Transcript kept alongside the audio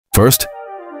First,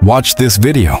 watch this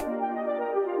video,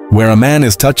 where a man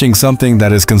is touching something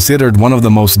that is considered one of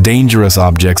the most dangerous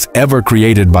objects ever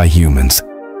created by humans.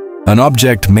 An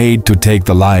object made to take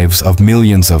the lives of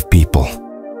millions of people.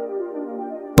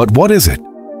 But what is it?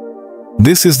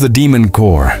 This is the Demon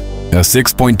Core, a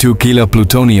 6.2 kilo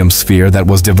plutonium sphere that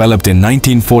was developed in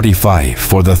 1945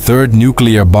 for the third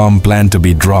nuclear bomb planned to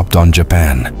be dropped on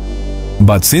Japan.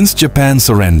 But since Japan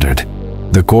surrendered,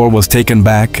 the core was taken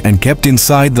back and kept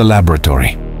inside the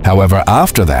laboratory. However,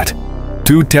 after that,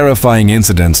 two terrifying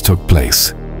incidents took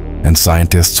place, and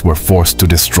scientists were forced to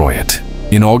destroy it.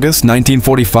 In August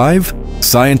 1945,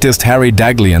 scientist Harry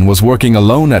Daghlian was working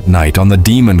alone at night on the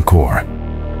Demon Core.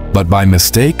 But by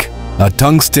mistake, a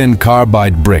tungsten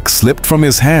carbide brick slipped from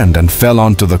his hand and fell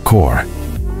onto the core.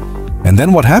 And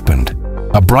then what happened?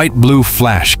 A bright blue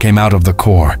flash came out of the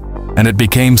core, and it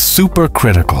became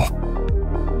supercritical.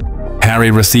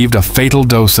 Harry received a fatal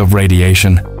dose of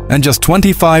radiation, and just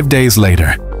 25 days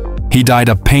later, he died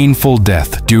a painful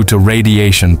death due to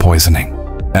radiation poisoning.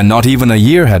 And not even a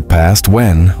year had passed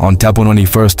when, on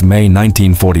 21st May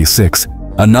 1946,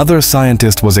 another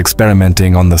scientist was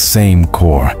experimenting on the same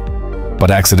core.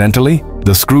 But accidentally,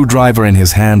 the screwdriver in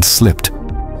his hand slipped.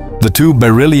 The two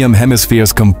beryllium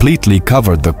hemispheres completely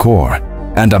covered the core,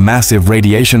 and a massive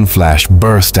radiation flash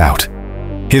burst out.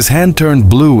 His hand turned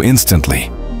blue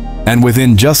instantly, and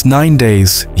within just 9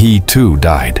 days, he too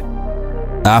died.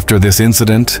 After this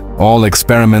incident, all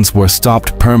experiments were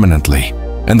stopped permanently,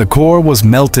 and the core was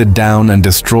melted down and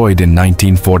destroyed in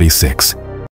 1946.